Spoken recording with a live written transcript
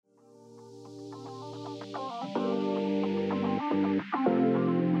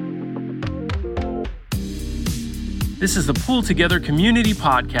This is the Pool Together Community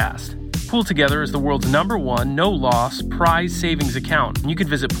Podcast. Pool Together is the world's #1 no-loss prize savings account, and you can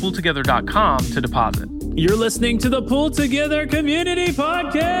visit pooltogether.com to deposit. You're listening to the Pool Together Community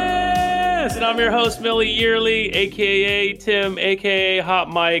Podcast, and I'm your host, Millie Yearly, a.k.a. Tim, a.k.a. Hot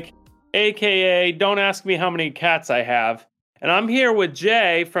Mike, a.k.a. Don't ask me how many cats I have. And I'm here with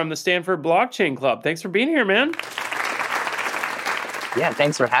Jay from the Stanford Blockchain Club. Thanks for being here, man. Yeah,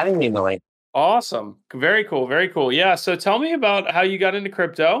 thanks for having me, Millie. Awesome. Very cool. Very cool. Yeah. So tell me about how you got into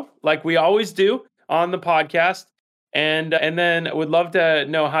crypto, like we always do on the podcast. And then would love to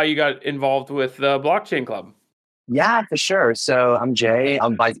know how you got involved with the Blockchain Club. Yeah, for sure. So I'm Jay.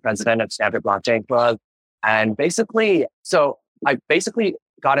 I'm vice president of Stanford Blockchain Club. And I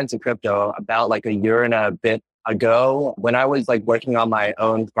got into crypto about like a year and a bit ago when I was like working on my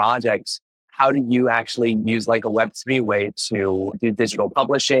own projects. How do you actually use like a Web3 way to do digital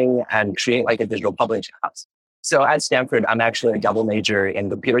publishing and create like a digital publishing house? So at Stanford, I'm actually a double major in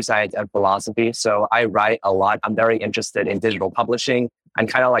computer science and philosophy. So I write a lot. I'm very interested in digital publishing and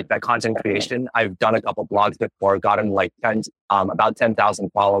kind of like that content creation. I've done a couple blogs before, gotten like about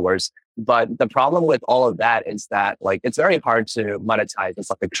 10,000 followers. But the problem with all of that is that like it's very hard to monetize as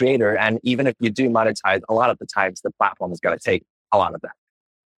like a creator. And even if you do monetize, a lot of the times the platform is going to take a lot of that.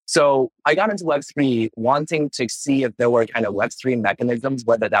 So I got into Web3 wanting to see if there were kind of Web3 mechanisms,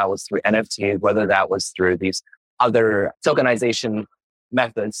 whether that was through NFTs, whether that was through these other tokenization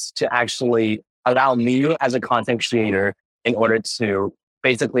methods to actually allow me as a content creator in order to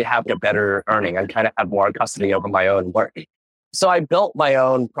basically have a better earning and kind of have more custody over my own work. So I built my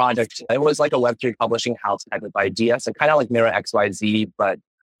own project. It was like a Web3 publishing house type of idea. So kind of like Mirror XYZ, but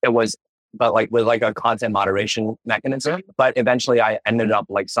like with like a content moderation mechanism. But eventually I ended up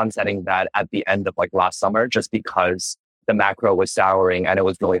like sunsetting that at the end of like last summer, just because the macro was souring and it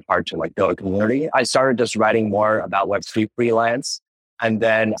was really hard to like build a community. I started just writing more about Web3 freelance. And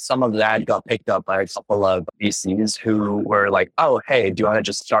then some of that got picked up by a couple of VCs who were like, oh, hey, do you want to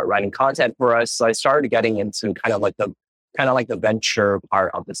just start writing content for us? So I started getting into kind of like the venture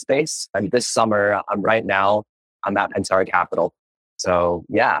part of the space. And this summer, I'm at Pantera Capital. So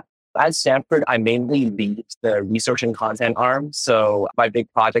yeah. At Stanford, I mainly lead the research and content arm. So my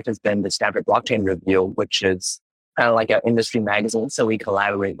big project has been the Stanford Blockchain Review, which is kind of like an industry magazine. So we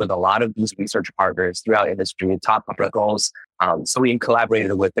collaborate with a lot of these research partners throughout industry, top articles. So we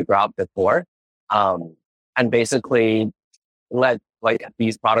collaborated with the Grok before, and basically let like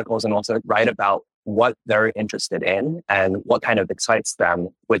these protocols and also write about what they're interested in and what kind of excites them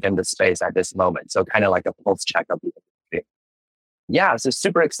within the space at this moment. So kind of like a pulse check of the industry. Yeah, so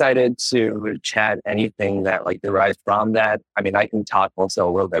super excited to chat anything that like derives from that. I mean, I can talk also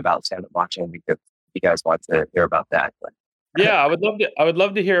a little bit about Stanford Blockchain if you guys want to hear about that. But. Yeah, I would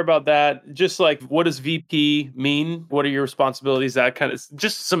love to hear about that. Just like, what does VP mean? What are your responsibilities? That kind of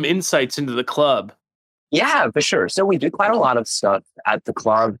just some insights into the club. Yeah, for sure. So we do quite a lot of stuff at the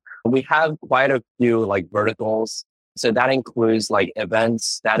club. We have quite a few like verticals. So that includes like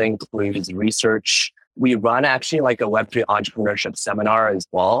events, that includes research. We run actually like a Web3 entrepreneurship seminar as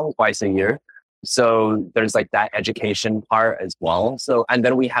well, twice a year. So there's like that education part as well. So, and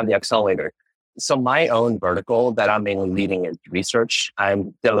then we have the accelerator. So my own vertical that I'm mainly leading is research.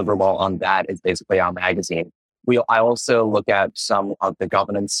 I'm deliverable on that is basically our magazine. I also look at some of the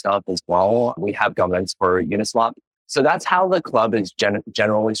governance stuff as well. We have governance for Uniswap. So that's how the club is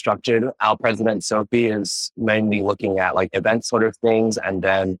generally structured. Our president, Sophie, is mainly looking at like event sort of things. And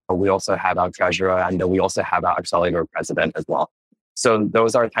then we also have our treasurer, and then we also have our accelerator president as well. So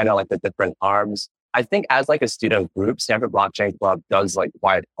those are kind of like the different arms. I think as like a student group, Stanford Blockchain Club does like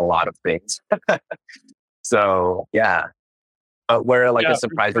quite a lot of things. So yeah, but we're like a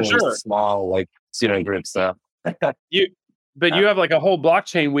surprisingly small like student group. So you have like a whole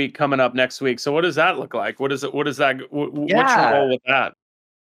blockchain week coming up next week. So what does that look like? What's your role with that?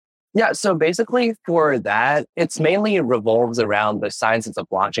 Yeah. So basically for that, it's mainly revolves around the Sciences of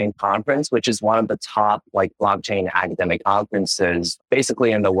Blockchain conference, which is one of the top like blockchain academic conferences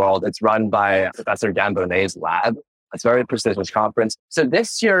basically in the world. It's run by Professor Dan Bonnet's lab. It's a very prestigious conference. So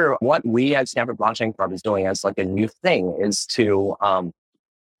this year, what we at Stanford Blockchain Club is doing as like a new thing is to,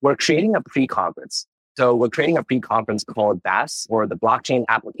 we're creating a pre-conference. So we're creating a pre-conference called BAS, or the Blockchain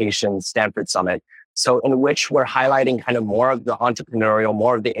Application Stanford Summit. So in which we're highlighting kind of more of the entrepreneurial,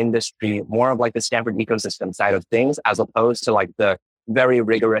 more of the industry, more of like the Stanford ecosystem side of things, as opposed to like the very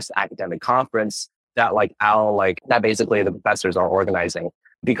rigorous academic conference that that basically the professors are organizing.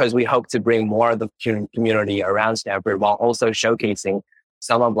 Because we hope to bring more of the community around Stanford while also showcasing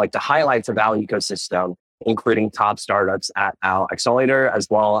some of like the highlights of our ecosystem, including top startups at our accelerator, as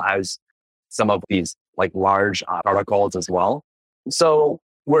well as some of these like large protocols as well. So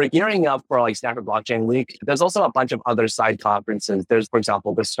we're gearing up for like Stanford Blockchain Week. There's also a bunch of other side conferences. There's, for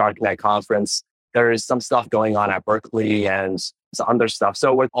example, the StarConnect conference. There's some stuff going on at Berkeley and some other stuff.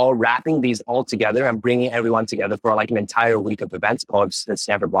 So we're all wrapping these all together and bringing everyone together for like an entire week of events called the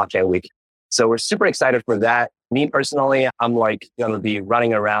Stanford Blockchain Week. So we're super excited for that. Me personally, I'm like going to be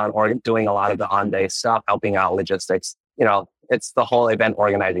running around or doing a lot of the on-day stuff, helping out logistics. It's the whole event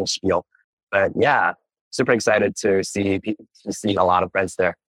organizing spiel. But yeah, super excited to see a lot of friends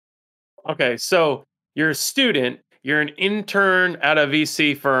there. Okay, so you're a student, you're an intern at a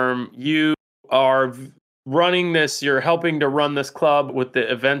VC firm, you are running this, you're helping to run this club with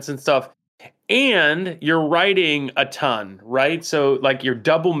the events and stuff, and you're writing a ton, right? So like you're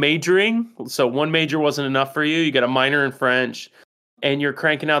double majoring. So one major wasn't enough for you. You got a minor in French, and you're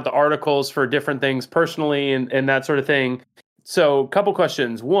cranking out the articles for different things personally and that sort of thing. So a couple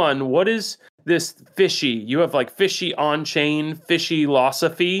questions. One, what is this fishy? You have like fishy on-chain, fishy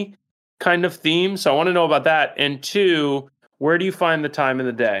philosophy kind of theme. So I want to know about that. And two, where do you find the time in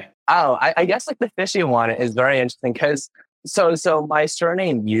the day? Oh, I guess like the fishy one is very interesting because so my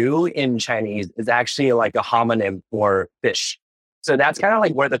surname Yu in Chinese is actually like a homonym for fish. So that's kind of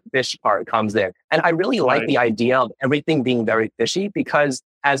like where the fish part comes in. And I really like the idea of everything being very fishy because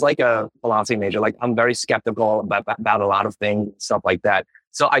as like a philosophy major, like I'm very skeptical about a lot of things, stuff like that.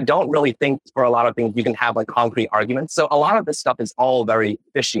 So I don't really think for a lot of things you can have like concrete arguments. So a lot of this stuff is all very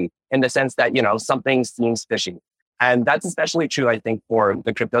fishy in the sense that, something seems fishy. And that's especially true, I think, for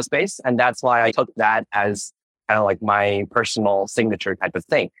the crypto space. And that's why I took that as kind of like my personal signature type of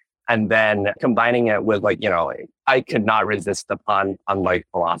thing. And then combining it with like, I could not resist the pun on like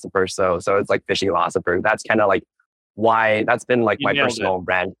philosopher. So it's like fishy philosopher. That's kind of like why that's been like my personal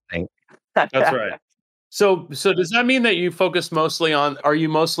brand thing. That's right. So does that mean that you focus mostly on, are you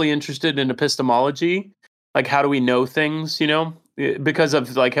mostly interested in epistemology? Like, how do we know things, because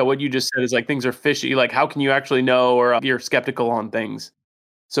of like how what you just said is like things are fishy. Like, how can you actually know, or you're skeptical on things?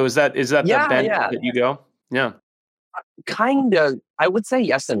 So is that the bent that you go? Yeah. Kind of, I would say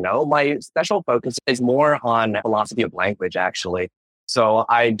yes and no. My special focus is more on philosophy of language, actually. So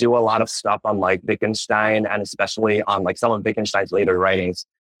I do a lot of stuff on like Wittgenstein and especially on like some of Wittgenstein's later writings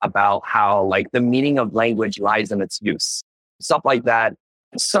about how like the meaning of language lies in its use, stuff like that.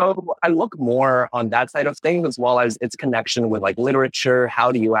 So I look more on that side of things as well as its connection with like literature.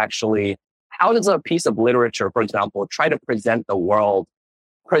 How does a piece of literature, for example, try to present the world,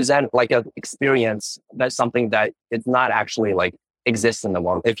 present like an experience that's something that it's not actually like exists in the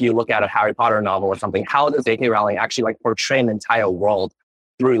world. If you look at a Harry Potter novel or something, how does J.K. Rowling actually like portray an entire world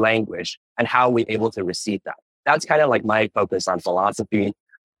through language and how are we able to receive that? That's kind of like my focus on philosophy.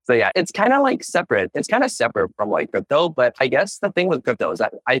 So yeah, it's kind of like separate. It's kind of separate from like crypto, but I guess the thing with crypto is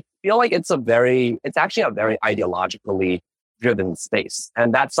that I feel like it's actually a very ideologically driven space.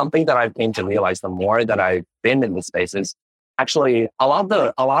 And that's something that I've came to realize the more that I've been in the spaces. Actually, a lot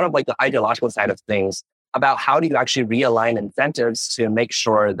of like the ideological side of things about how do you actually realign incentives to make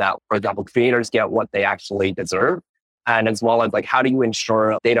sure that, for example, creators get what they actually deserve. And as well as like, how do you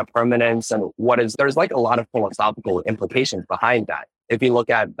ensure data permanence and there's like a lot of philosophical implications behind that. If you look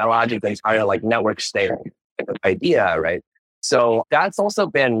at the logic, the entire like network state idea, right? So that's also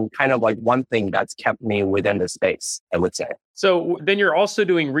been kind of like one thing that's kept me within the space, I would say. So then you're also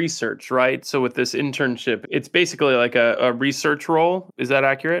doing research, right? So with this internship, it's basically like a research role. Is that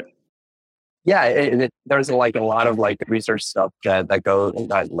accurate? Yeah, there's like a lot of like research stuff that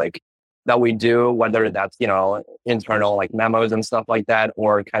we do, whether that's, internal like memos and stuff like that,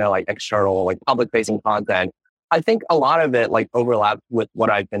 or kind of like external, like public facing content. I think a lot of it like overlaps with what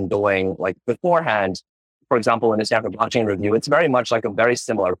I've been doing like beforehand. For example, in the Stanford Blockchain Review, it's very much like a very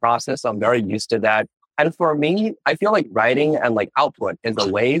similar process. I'm very used to that. And for me, I feel like writing and like output is a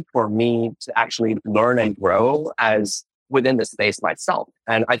way for me to actually learn and grow as within the space myself.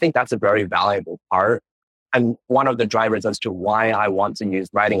 And I think that's a very valuable part. And one of the drivers as to why I want to use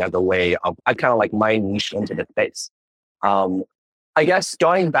writing as a way of I kind of like my niche into the space. I guess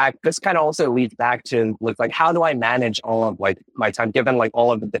going back, this kind of also leads back to like, how do I manage all of like my time, given like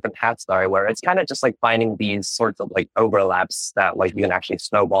all of the different hats that I wear? It's kind of just like finding these sorts of like overlaps that like you can actually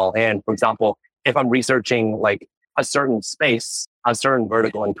snowball in. For example, if I'm researching like a certain space, a certain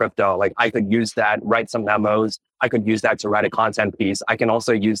vertical in crypto, like I could use that, write some memos. I could use that to write a content piece. I can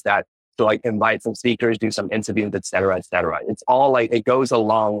also use that to like invite some speakers, do some interviews, et cetera, et cetera. It's all like, it goes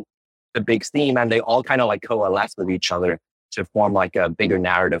along the big theme and they all kind of like coalesce with each other to form like a bigger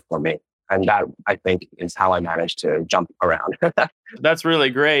narrative for me. And that, I think, is how I managed to jump around. That's really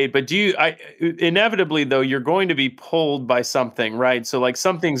great. But inevitably, though, you're going to be pulled by something, right? So like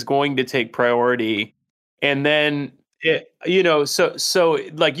something's going to take priority. And then so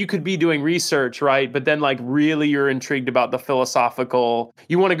like you could be doing research, right? But then like really you're intrigued about the philosophical.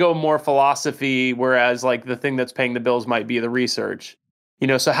 You want to go more philosophy, whereas like the thing that's paying the bills might be the research.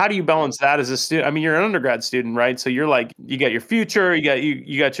 So how do you balance that as a student? I mean, you're an undergrad student, right? So you're like, you got your future, you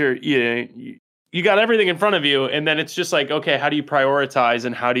got your, you got everything in front of you. And then it's just like, okay, how do you prioritize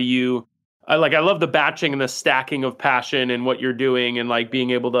and how do you, I love the batching and the stacking of passion and what you're doing and like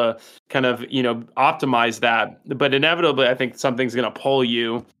being able to kind of, optimize that. But inevitably, I think something's going to pull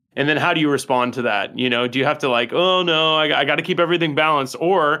you. And then how do you respond to that? Do you have to like, oh no, I got to keep everything balanced?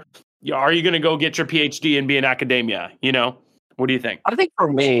 Or are you going to go get your PhD and be in academia? What do you think? I think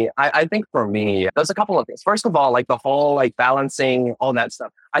for me, there's a couple of things. First of all, like the whole like balancing all that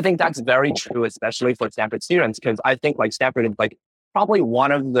stuff. I think that's very true, especially for Stanford students, because I think like Stanford is like probably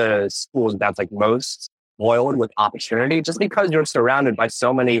one of the schools that's like most spoiled with opportunity, just because you're surrounded by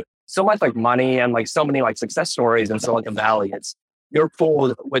so much like money and like so many like success stories in Silicon Valley. You're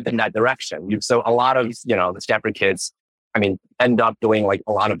pulled within that direction. So a lot of the Stanford kids, I mean, end up doing like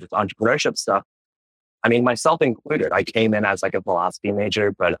a lot of this entrepreneurship stuff. I mean, myself included, I came in as like a philosophy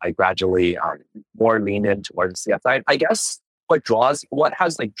major, but I gradually more leaned in towards the side. I guess what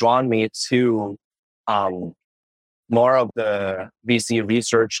has like drawn me to more of the VC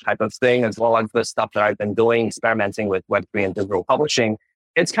research type of thing, as well as the stuff that I've been doing, experimenting with Web3 and digital publishing.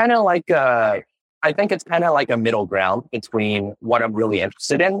 It's kind of like I think it's kind of like a middle ground between what I'm really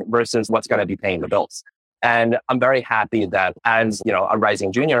interested in versus what's going to be paying the bills. And I'm very happy that as, a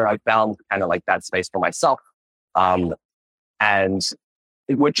rising junior, I found kind of like that space for myself. And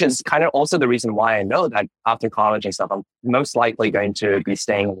which is kind of also the reason why I know that after college and stuff, I'm most likely going to be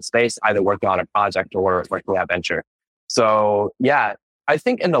staying in the space, either working on a project or working at venture. So yeah, I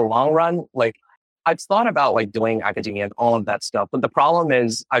think in the long run, like I've thought about like doing academia and all of that stuff. But the problem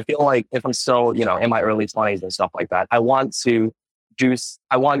is I feel like if I'm still, in my early 20s and stuff like that, I want to,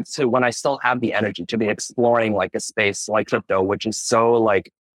 when I still have the energy, to be exploring like a space like crypto, which is so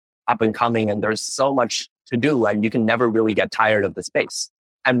like up and coming and there's so much to do and you can never really get tired of the space.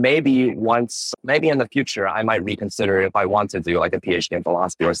 And maybe in the future, I might reconsider if I want to do like a PhD in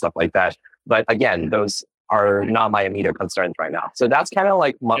philosophy or stuff like that. But again, those are not my immediate concerns right now. So that's kind of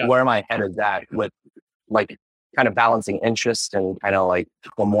like where my head is at with like kind of balancing interest and kind of like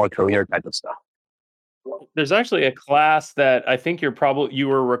a more career type of stuff. There's actually a class that I think you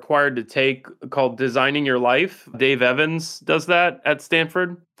were required to take called Designing Your Life. Dave Evans does that at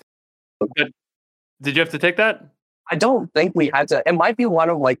Stanford. But did you have to take that? I don't think we had to. It might be one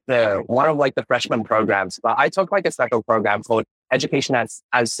of the freshman programs, but I took like a special program called Education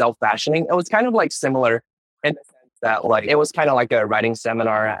as Self-Fashioning. It was kind of like similar in the sense that like it was kind of like a writing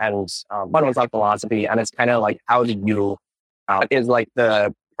seminar, and one was on philosophy, and it's kind of like how do you is like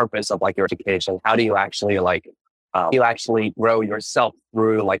the purpose of like your education? How do you actually grow yourself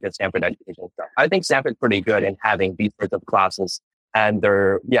through like the Stanford education stuff? I think Stanford's pretty good in having these sorts of classes, and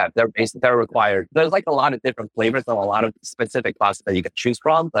they're required. There's like a lot of different flavors and a lot of specific classes that you can choose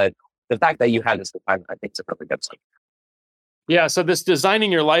from, but the fact that you have this, I think, is a really good thing. Yeah, so this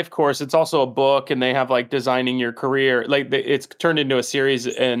Designing Your Life course, it's also a book, and they have like Designing Your Career. Like it's turned into a series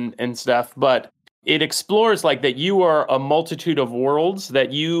and stuff, but it explores like that you are a multitude of worlds,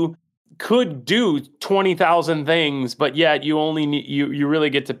 that you could do 20,000 things, but yet you only need, you really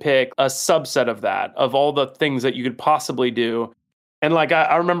get to pick a subset of that, of all the things that you could possibly do. And like,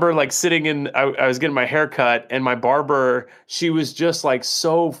 I remember like sitting I was getting my hair cut, and my barber, she was just like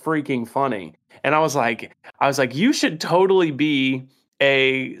so freaking funny. And I was like, you should totally be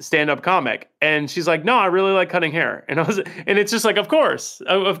a stand-up comic. And she's like, no, I really like cutting hair. And it's just like, of course,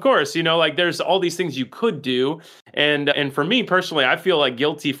 like there's all these things you could do. And for me personally, I feel like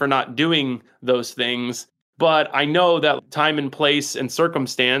guilty for not doing those things. But I know that time and place and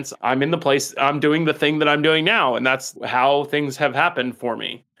circumstance, I'm in the place, I'm doing the thing that I'm doing now. And that's how things have happened for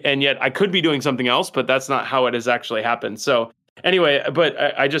me. And yet I could be doing something else, but that's not how it has actually happened. So anyway, but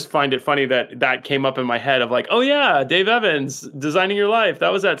I just find it funny that came up in my head of like, oh yeah, Dave Evans, Designing Your Life.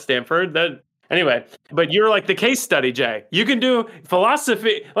 That was at Stanford. Anyway, but you're like the case study, Jay. You can do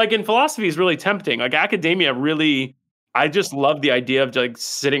philosophy. Like in philosophy is really tempting. Like academia really, I just love the idea of like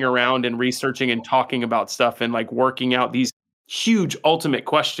sitting around and researching and talking about stuff and like working out these huge ultimate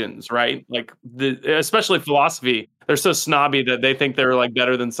questions, right? Like especially philosophy, they're so snobby that they think they're like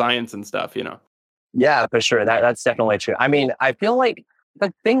better than science and stuff, Yeah, for sure. That's definitely true. I mean, I feel like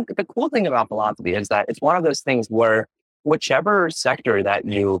the cool thing about philosophy is that it's one of those things where whichever sector that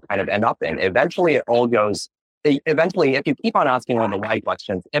you kind of end up in, eventually if you keep on asking all the right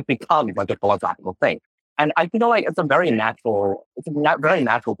questions, it becomes like a philosophical thing. And I feel like it's a very natural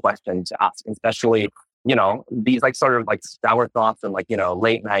question to ask, especially these like sort of like sour thoughts and like,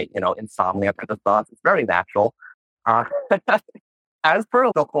 late night, insomnia type of thoughts. It's very natural. Uh, as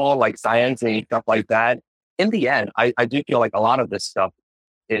for the whole like science and stuff like that, in the end, I do feel like a lot of this stuff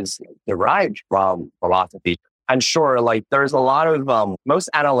is derived from philosophy. And sure, like there's a lot of most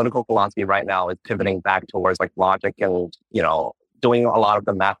analytical philosophy right now is pivoting back towards like logic and, doing a lot of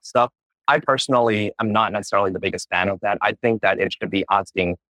the math stuff. I personally am not necessarily the biggest fan of that. I think that it should be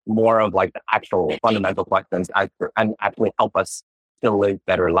asking more of like the actual fundamental questions and actually help us to live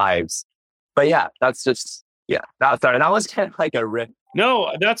better lives. But yeah, that's just, yeah, that was kind of like a riff.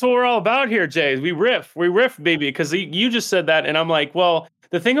 No, that's what we're all about here, Jay. We riff, baby, because you just said that. And I'm like, well,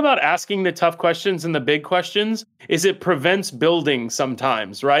 the thing about asking the tough questions and the big questions is it prevents building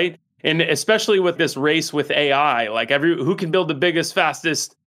sometimes, right? And especially with this race with AI, like who can build the biggest,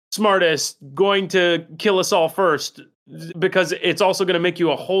 fastest, smartest, going to kill us all first, because it's also going to make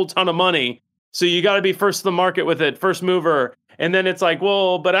you a whole ton of money. So you got to be first to the market with it, first mover. And then it's like,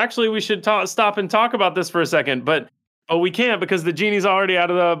 well, but actually we should stop and talk about this for a second. But we can't because the genie's already out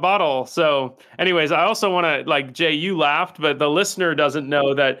of the bottle. So anyways, I also want to, like, Jay, you laughed, but the listener doesn't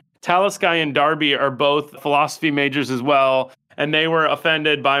know that Taliskai and Darby are both philosophy majors as well. And they were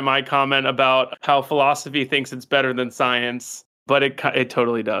offended by my comment about how philosophy thinks it's better than science, but it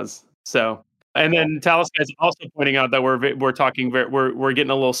totally does. So, and then Taliskai is also pointing out that we're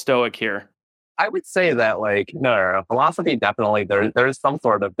getting a little stoic here. I would say that like, no, philosophy definitely, there is some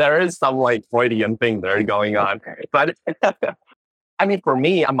like Freudian thing there going on. But I mean, for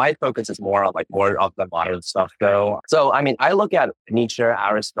me, my focus is more of the modern stuff though. So, I mean, I look at Nietzsche,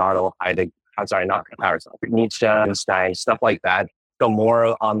 Aristotle, Heidegger, I'm sorry, not Aristotle, Nietzsche, Einstein, stuff like that. So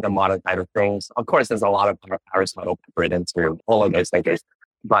more on the modern side of things. Of course, there's a lot of Aristotle written through all of those thinkers.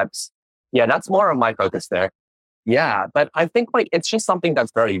 But yeah, that's more of my focus there. Yeah, but I think like it's just something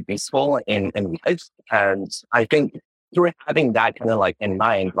that's very useful in life. And I think through having that kind of like in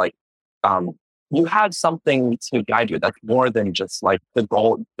mind, like you have something to guide you that's more than just like the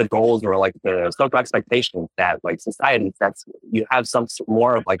goals or like the social expectations that like society sets. You have some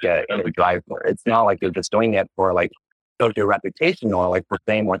more of like a inner drive for it. It's not like you're just doing it for like social reputation or like for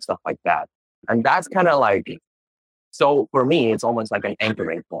fame or stuff like that. And that's kind of like, so for me, it's almost like an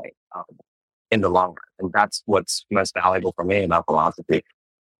anchoring point. In the long run. And that's what's most valuable for me about philosophy.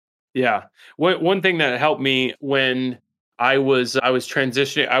 Yeah. One thing that helped me when I was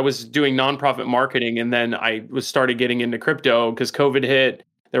transitioning, I was doing nonprofit marketing, and then I started getting into crypto because COVID hit.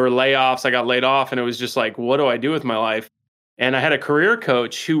 There were layoffs. I got laid off, and it was just like, what do I do with my life? And I had a career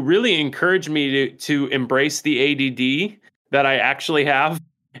coach who really encouraged me to embrace the ADD that I actually have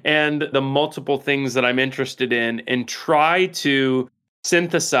and the multiple things that I'm interested in, and try to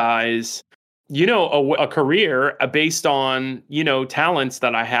synthesize a career based on, talents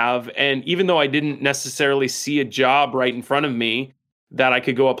that I have. And even though I didn't necessarily see a job right in front of me that I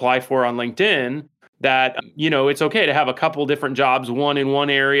could go apply for on LinkedIn, that, it's okay to have a couple different jobs, one in one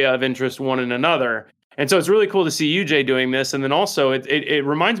area of interest, one in another. And so it's really cool to see you, Jay, doing this. And then also it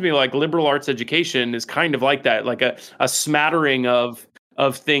reminds me like liberal arts education is kind of like that, like a smattering of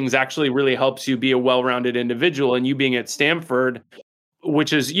things actually really helps you be a well-rounded individual. And you being at Stanford,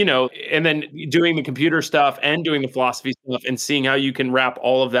 which is, and then doing the computer stuff and doing the philosophy stuff and seeing how you can wrap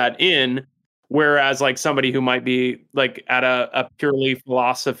all of that in. Whereas like somebody who might be like at a purely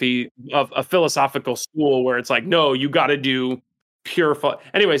philosophical school where it's like, no, you got to do pure.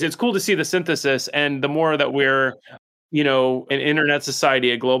 Anyways, it's cool to see the synthesis. And the more that we're, an internet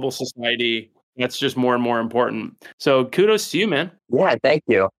society, a global society, that's just more and more important. So kudos to you, man. Yeah, thank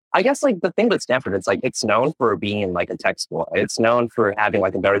you. I guess like the thing with Stanford, it's like it's known for being like a tech school. It's known for having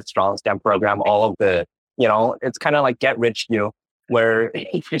like a very strong STEM program. All of the, it's kind of like get rich you, where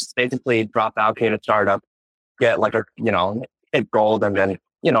you just basically drop out, create a startup, get like hit gold, and then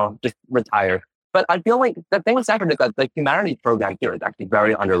just retire. But I feel like the thing with Stanford is that the humanities program here is actually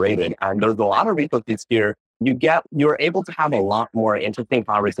very underrated, and there's a lot of resources here. You're able to have a lot more interesting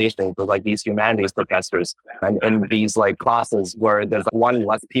conversations with like these humanities professors and in these like classes where there's one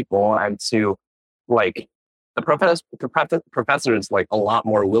less people, and two, like the professors like a lot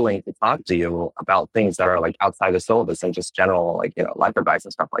more willing to talk to you about things that are like outside the syllabus and just general like life advice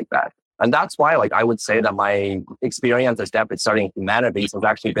and stuff like that. And that's why like I would say that my experience at Stanford studying humanities has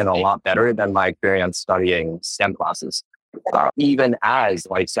actually been a lot better than my experience studying STEM classes, even as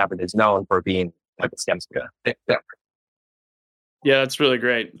like Stanford is known for being like a STEM school. Yeah, that's really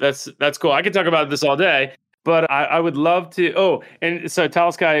great. That's cool. I could talk about this all day, but I would love to. Oh, and so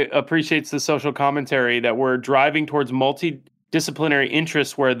Taliskai appreciates the social commentary that we're driving towards multidisciplinary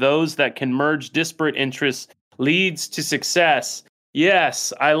interests where those that can merge disparate interests leads to success.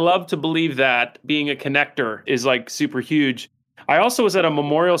 Yes, I love to believe that being a connector is like super huge. I also was at a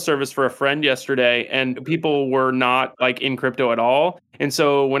memorial service for a friend yesterday, and people were not like in crypto at all. And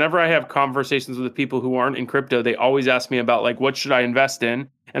so whenever I have conversations with people who aren't in crypto, they always ask me about like what should I invest in?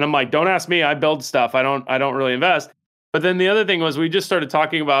 And I'm like, don't ask me, I build stuff. I don't really invest. But then the other thing was we just started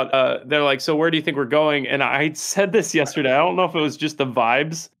talking about they're like, so where do you think we're going? And I said this yesterday. I don't know if it was just the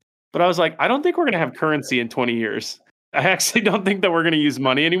vibes, but I was like, I don't think we're going to have currency in 20 years. I actually don't think that we're going to use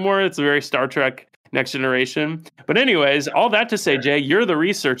money anymore. It's a very Star Trek Next Generation. But anyways, all that to say, Jay, you're the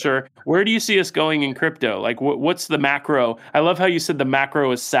researcher. Where do you see us going in crypto? Like, what's the macro? I love how you said the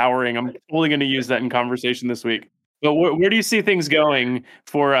macro is souring. I'm totally going to use that in conversation this week. But where do you see things going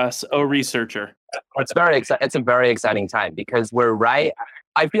for us, a researcher? It's a very exciting time because we're right.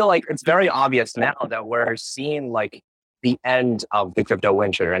 I feel like it's very obvious now that we're seeing like the end of the crypto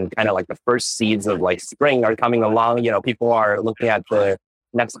winter and kind of like the first seeds of like spring are coming along. People are looking at the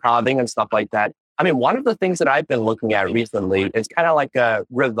next halving and stuff like that. I mean, one of the things that I've been looking at recently is kind of like a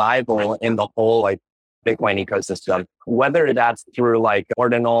revival in the whole like Bitcoin ecosystem, whether that's through like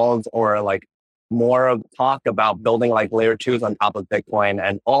ordinals or like more of talk about building like layer twos on top of Bitcoin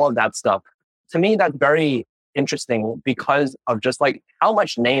and all of that stuff. To me, that's very interesting because of just like how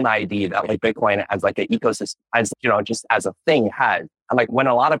much name ID that like Bitcoin as like an ecosystem, as just as a thing has. And like when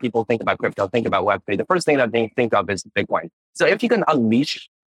a lot of people think about crypto, think about Web3, the first thing that they think of is Bitcoin. So if you can unleash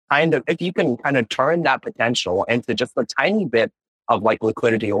if you can kind of turn that potential into just a tiny bit of like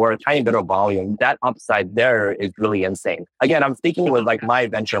liquidity or a tiny bit of volume, that upside there is really insane. Again, I'm speaking with like my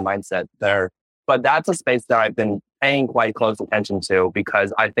venture mindset there, but that's a space that I've been paying quite close attention to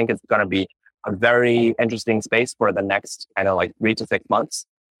because I think it's going to be a very interesting space for the next kind of like 3 to 6 months.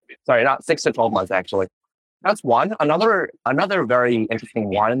 Sorry, not 6 to 12 months, actually. That's one. Another very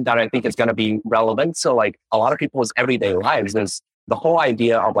interesting one that I think is going to be relevant. So like a lot of people's everyday lives is the whole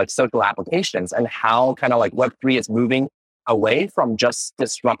idea of like social applications and how kind of like Web3 is moving away from just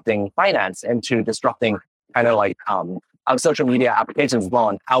disrupting finance into disrupting kind of like social media applications as well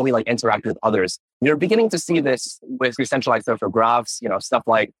and how we like interact with others. You're beginning to see this with decentralized social graphs, stuff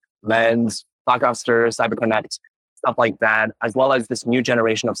like Lens, Blockbuster, CyberConnect, stuff like that, as well as this new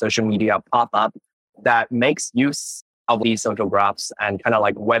generation of social media pop up that makes use of these social graphs and kind of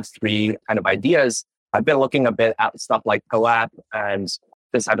like Web3 kind of ideas. I've been looking a bit at stuff like CoApp and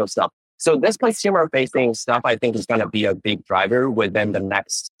this type of stuff. So this consumer facing stuff, I think, is going to be a big driver within the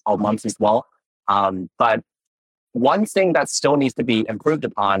next 12 months as well. But one thing that still needs to be improved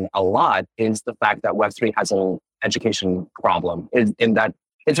upon a lot is the fact that Web3 has an education problem in that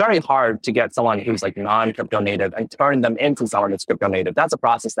it's very hard to get someone who's like non-crypto native and turn them into someone that's crypto native. That's a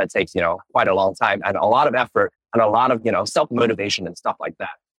process that takes, quite a long time and a lot of effort and a lot of, self-motivation and stuff like that.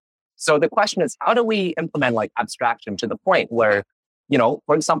 So the question is, how do we implement like abstraction to the point where,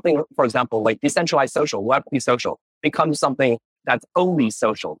 for example, like decentralized social, Web3 social becomes something that's only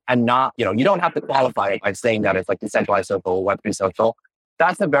social and not, you don't have to qualify it by saying that it's like decentralized social, Web3 social.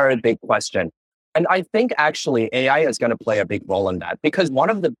 That's a very big question. And I think actually AI is going to play a big role in that because one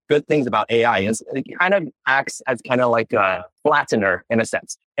of the good things about AI is it kind of acts as kind of like a flattener in a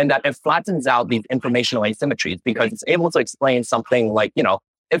sense, in that it flattens out these informational asymmetries because it's able to explain something like,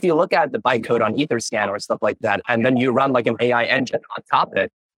 if you look at the bytecode on Etherscan or stuff like that, and then you run like an AI engine on top of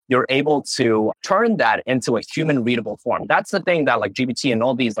it, you're able to turn that into a human readable form. That's the thing that like GPT and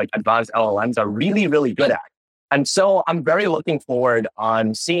all these like advanced LLMs are really, really good at. And so I'm very looking forward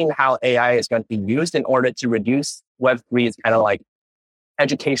on seeing how AI is going to be used in order to reduce Web3's kind of like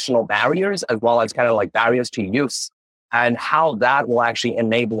educational barriers, as well as kind of like barriers to use, and how that will actually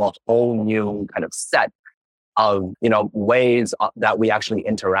enable a whole new kind of set of, ways that we actually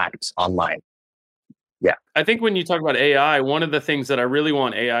interact online. Yeah. I think when you talk about AI, one of the things that I really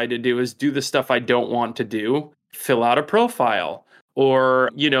want AI to do is do the stuff I don't want to do, fill out a profile or,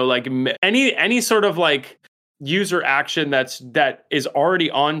 like any sort of like user action that is already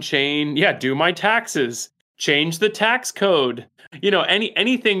on chain. Yeah, do my taxes, change the tax code.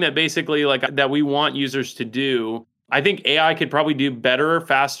 Anything that basically like that we want users to do. I think AI could probably do better,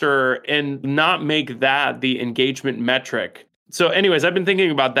 faster, and not make that the engagement metric. So anyways, I've been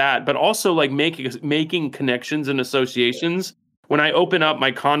thinking about that, but also like making connections and associations. When I open up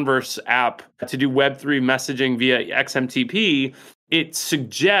my Converse app to do Web3 messaging via XMTP, it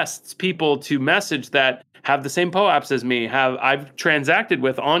suggests people to message that have the same POAPs as me, I've transacted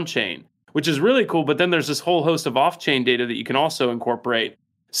with on-chain, which is really cool. But then there's this whole host of off-chain data that you can also incorporate.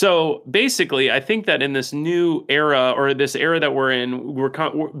 So basically, I think that in this new era, or this era that we're in, we're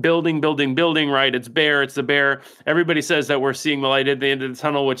building, right? It's the bear. Everybody says that we're seeing the light at the end of the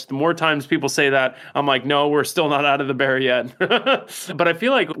tunnel, which the more times people say that, I'm like, no, we're still not out of the bear yet. But I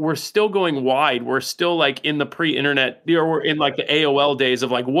feel like we're still going wide. We're still like in the pre-internet, or we're in like the AOL days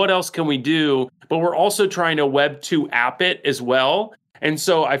of like, what else can we do? But we're also trying to Web 2 app it as well. And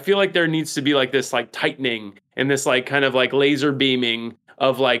so I feel like there needs to be like this like tightening and this like kind of like laser beaming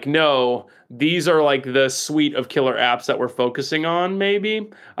of like, no, these are like the suite of killer apps that we're focusing on, maybe.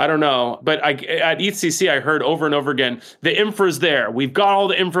 I don't know. But at ETHCC, I heard over and over again, the infra's there. We've got all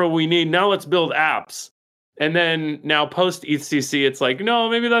the infra we need. Now let's build apps. And then now post ETHCC, it's like, no,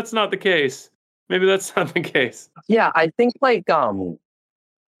 maybe that's not the case. Maybe that's not the case. Yeah, I think like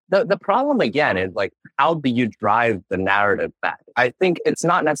the problem again is like, how do you drive the narrative back? I think it's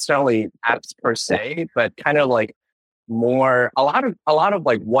not necessarily apps per se, but kind of like more a lot of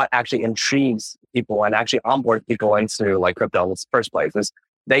like what actually intrigues people and actually onboard people into like crypto in the first place is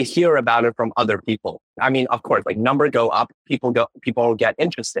they hear about it from other people. I mean, of course, like numbers go up, people get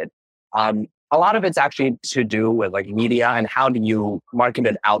interested. A lot of it's actually to do with like media and how do you market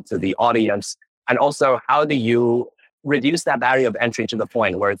it out to the audience, and also how do you reduce that barrier of entry to the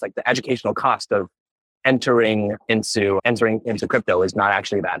point where it's like the educational cost of entering into crypto is not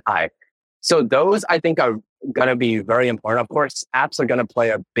actually that high. So those I think are going to be very important. Of course, apps are going to play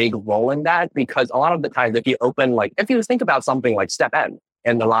a big role in that, because a lot of the times if you think about something like Step N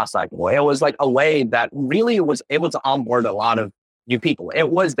in the last cycle, it was like a way that really was able to onboard a lot of new people.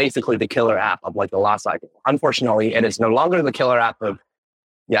 It was basically the killer app of like the last cycle. Unfortunately, it is no longer the killer app of,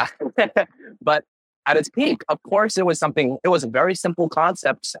 yeah. But at its peak, of course, it was a very simple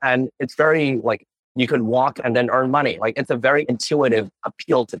concept, and it's very like you could walk and then earn money. Like it's a very intuitive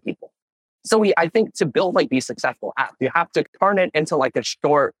appeal to people. So I think to build like these successful apps, you have to turn it into like a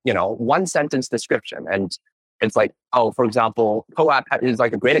short, one sentence description. And it's like, for example, Co-app is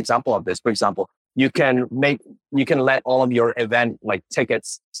like a great example of this. For example, you can let all of your event like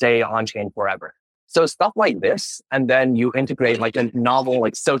tickets stay on chain forever. So stuff like this, and then you integrate like a novel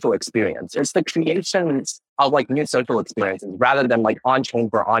like social experience. It's the creation of like new social experiences rather than like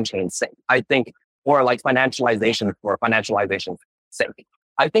on-chain for on-chain's sake, I think, or like financialization for financialization's sake.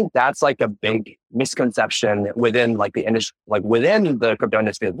 I think that's like a big misconception within like the industry, like within the crypto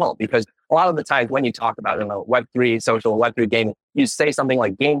industry as well, because a lot of the times when you talk about Web3 social, Web3 gaming, you say something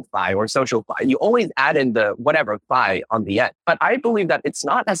like GameFi or SocialFi. You always add in the whatever fi on the end. But I believe that it's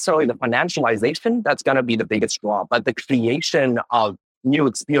not necessarily the financialization that's going to be the biggest draw, but the creation of new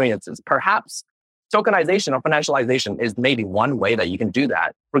experiences. Perhaps tokenization or financialization is maybe one way that you can do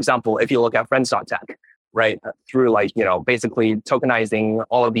that. For example, if you look at Friends.tech, right, through like, basically tokenizing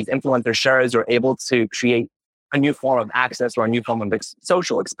all of these influencer shares, you're able to create a new form of access or a new form of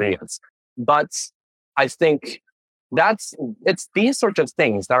social experience. But I think it's these sorts of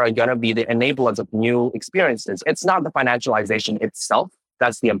things that are going to be the enablers of new experiences. It's not the financialization itself.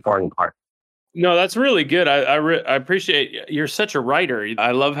 That's the important part. No, that's really good. I appreciate you're such a writer.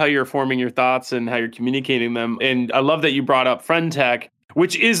 I love how you're forming your thoughts and how you're communicating them. And I love that you brought up Friend Tech,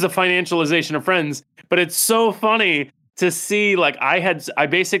 which is the financialization of friends. But it's so funny to see, like, I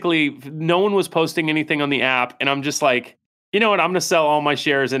basically, no one was posting anything on the app. And I'm just like, you know what? I'm going to sell all my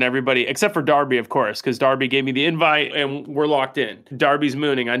shares and everybody, except for Darby, of course, because Darby gave me the invite and we're locked in. Darby's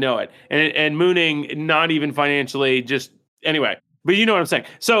mooning. I know it. And mooning, not even financially, just anyway. But you know what I'm saying?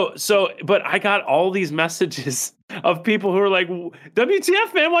 But I got all these messages of people who are like,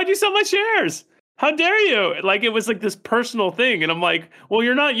 WTF, man, why'd you sell my shares? How dare you? Like, it was like this personal thing. And I'm like, well,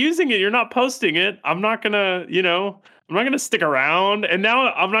 you're not using it. You're not posting it. I'm not going to stick around. And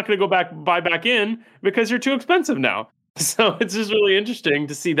now I'm not going to buy back in because you're too expensive now. So it's just really interesting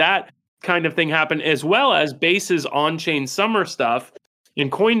to see that kind of thing happen, as well as Base's on-chain summer stuff. In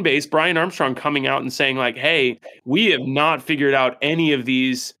Coinbase, Brian Armstrong coming out and saying like, hey, we have not figured out any of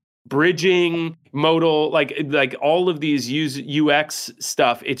these bridging, modal, like all of these UX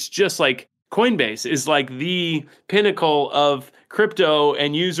stuff. It's just like Coinbase is like the pinnacle of crypto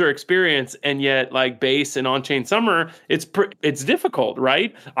and user experience. And yet like Base and on-chain summer, it's difficult,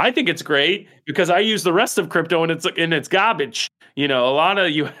 right? I think it's great because I use the rest of crypto and it's garbage. A lot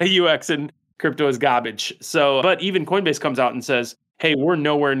of UX and crypto is garbage. So, but even Coinbase comes out and says, hey, we're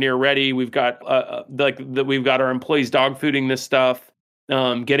nowhere near ready. We've got we've got our employees dog fooding this stuff,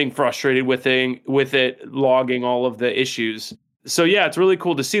 getting frustrated with it, logging all of the issues. So yeah, it's really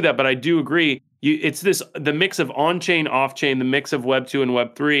cool to see that. But I do agree. It's the mix of on-chain, off-chain, the mix of Web 2 and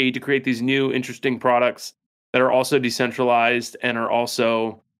Web 3 to create these new interesting products that are also decentralized and are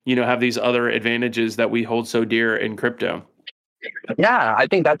also, have these other advantages that we hold so dear in crypto. Yeah, I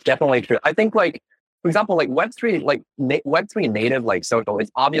think that's definitely true. I think like, for example, like Web3, like Web3 native, like social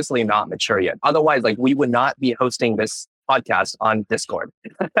is obviously not mature yet. Otherwise, like we would not be hosting this podcast on Discord,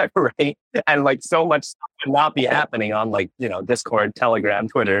 right? And like so much stuff would not be happening on like, Discord, Telegram,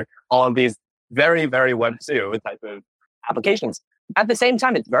 Twitter, all of these very, very Web2 type of applications. At the same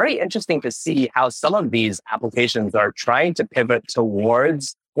time, it's very interesting to see how some of these applications are trying to pivot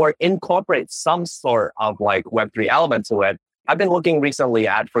towards or incorporate some sort of like Web3 element to it. I've been looking recently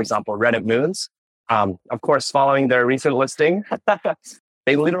at, for example, Reddit Moons. Of course, following their recent listing,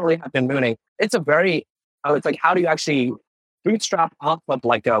 they literally have been mooning. It's a very, it's like, how do you actually bootstrap off of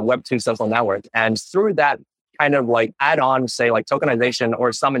like a Web2 social network? And through that kind of like add on, say like tokenization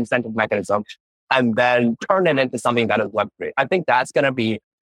or some incentive mechanism, and then turn it into something that is Web3. I think that's going to be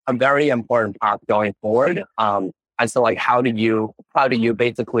a very important part going forward. And so like, how do you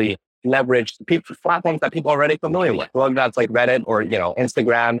basically leverage platforms that people are already familiar with, whether that's like Reddit or,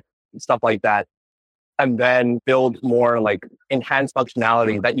 Instagram, stuff like that, and then build more like enhanced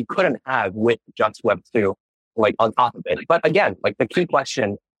functionality that you couldn't have with just Web2, like on top of it. But again, like the key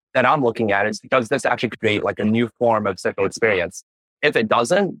question that I'm looking at is, does this actually create like a new form of social experience? If it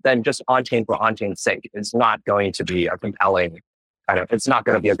doesn't, then just on-chain for on-chain's sake is not going to be a compelling it's not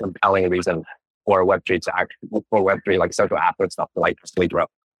going to be a compelling reason for Web3 to actually, for Web3 like social app and stuff to like really grow.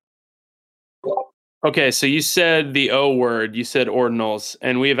 Okay, so you said the O word, you said ordinals,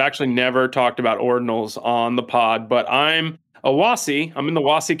 and we have actually never talked about ordinals on the pod, but I'm a WASI. I'm in the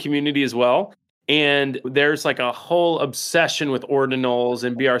WASI community as well. And there's like a whole obsession with ordinals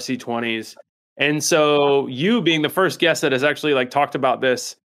and BRC20s. And so you being the first guest that has actually like talked about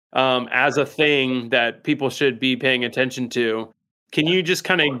this as a thing that people should be paying attention to, can you just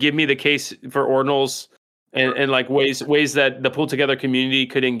kind of give me the case for ordinals and like ways that the Pull Together community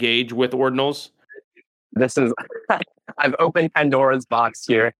could engage with ordinals? This is, I've opened Pandora's box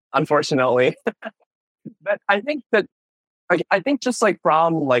here, unfortunately. But I think that, I think just like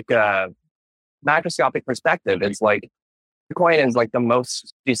from like a macroscopic perspective, it's like Bitcoin is like the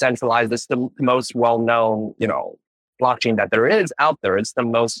most decentralized, it's the most well-known, blockchain that there is out there. It's the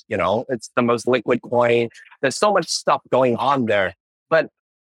most, it's the most liquid coin. There's so much stuff going on there. But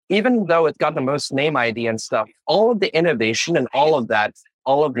even though it's got the most name ID and stuff, all of the innovation and all of that,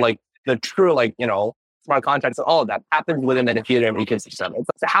 all of like the true, like, smart contracts and all of that happens within the Ethereum ecosystem.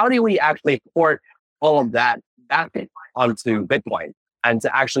 So how do we actually port all of that back onto Bitcoin and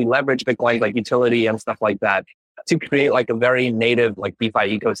to actually leverage Bitcoin like utility and stuff like that to create like a very native like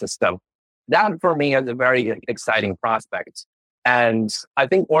DeFi ecosystem? That for me is a very exciting prospect. And I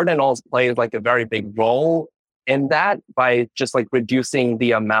think ordinals plays like a very big role in that by just like reducing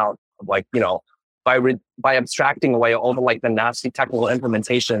the amount of like, by abstracting away all the like the nasty technical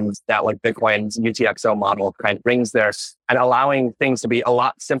implementations that like Bitcoin's UTXO model kind of brings there and allowing things to be a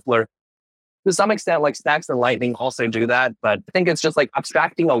lot simpler. To some extent, like Stacks and Lightning also do that, but I think it's just like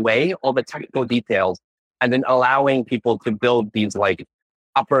abstracting away all the technical details and then allowing people to build these like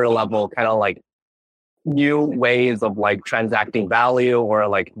upper level kind of like new ways of like transacting value or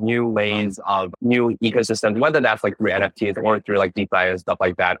like new ways of new ecosystems, whether that's like through NFTs or through like DeFi and stuff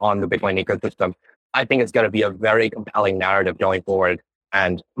like that on the Bitcoin ecosystem. I think it's going to be a very compelling narrative going forward.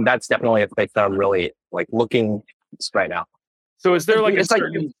 And that's definitely a space that I'm really like looking right now. So is there like it's a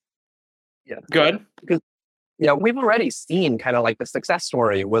certain... like, yeah, good. Because we've already seen kind of like the success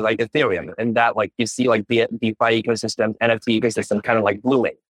story with like Ethereum and that like you see like the DeFi ecosystem, NFT ecosystem kind of like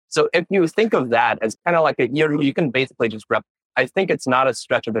blooming. So if you think of that as kind of like you can basically just I think it's not a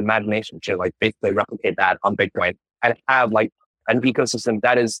stretch of imagination to like basically replicate that on Bitcoin and have like an ecosystem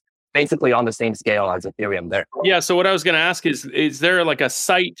that is basically on the same scale as Ethereum there. Yeah. So what I was going to ask is there like a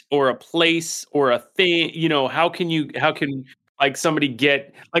site or a place or a thing, how can like somebody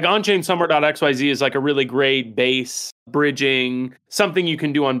get like onchainsummer.xyz is like a really great base bridging, something you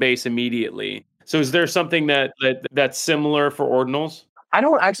can do on base immediately. So is there something that's similar for ordinals? I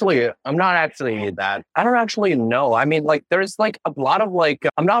don't actually know. I mean, like, there's like a lot of like,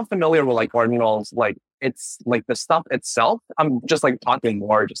 I'm not familiar with like ordinals, like it's like the stuff itself. I'm just like talking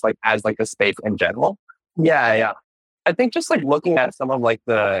more just like as like the space in general. Yeah. I think just like looking at some of like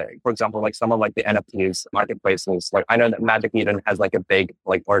for example, like some of like the NFTs marketplaces, like I know that Magic Eden has like a big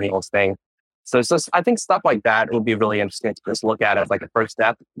like ordinals thing. So it's just, I think stuff like that would be really interesting to just look at as like a first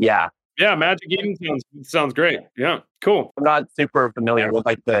step. Yeah. Yeah, Magic Eden sounds great. Yeah, cool. I'm not super familiar with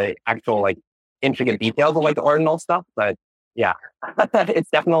like the actual like intricate details of like the ordinal stuff, but yeah, it's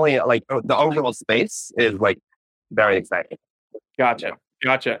definitely like the overall space is like very exciting. Gotcha.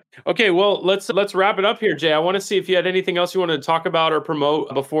 Okay, well, let's wrap it up here, Jay. I want to see if you had anything else you wanted to talk about or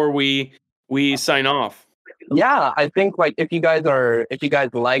promote before we sign off. Yeah, I think like if you guys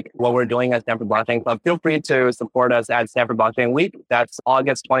like what we're doing at Stanford Blockchain Club, feel free to support us at Stanford Blockchain Week. That's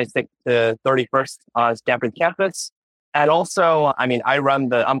August 26th to 31st on Stanford campus. And also,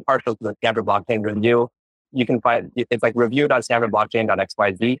 I'm partial to the Stanford Blockchain Review. You can find, it's like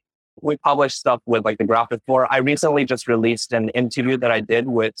review.stanfordblockchain.xyz. We publish stuff with like the graphic floor. I recently just released an interview that I did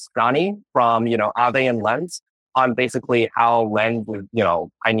with Stani from, Aave and Lens on basically how Lens is,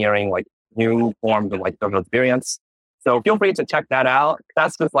 pioneering like new forms of like social experience. So feel free to check that out.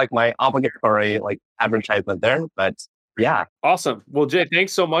 That's just like my obligatory like advertisement there. But yeah. Awesome. Well, Jay,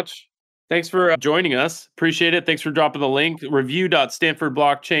 thanks so much. Thanks for joining us. Appreciate it. Thanks for dropping the link.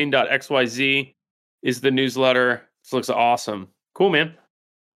 Review.stanfordblockchain.xyz is the newsletter. This looks awesome. Cool, man.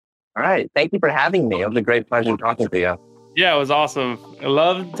 All right. Thank you for having me. It was a great pleasure talking to you. Yeah, it was awesome. I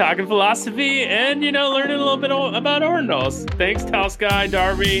love talking philosophy and, learning a little bit about ordinals. Thanks, Taos Guy,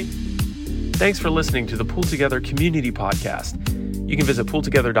 Darby. Thanks for listening to the Pool Together Community Podcast. You can visit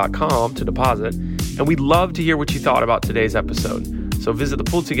pooltogether.com to deposit, and we'd love to hear what you thought about today's episode. So visit the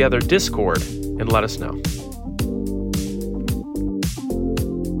Pool Together Discord and let us know.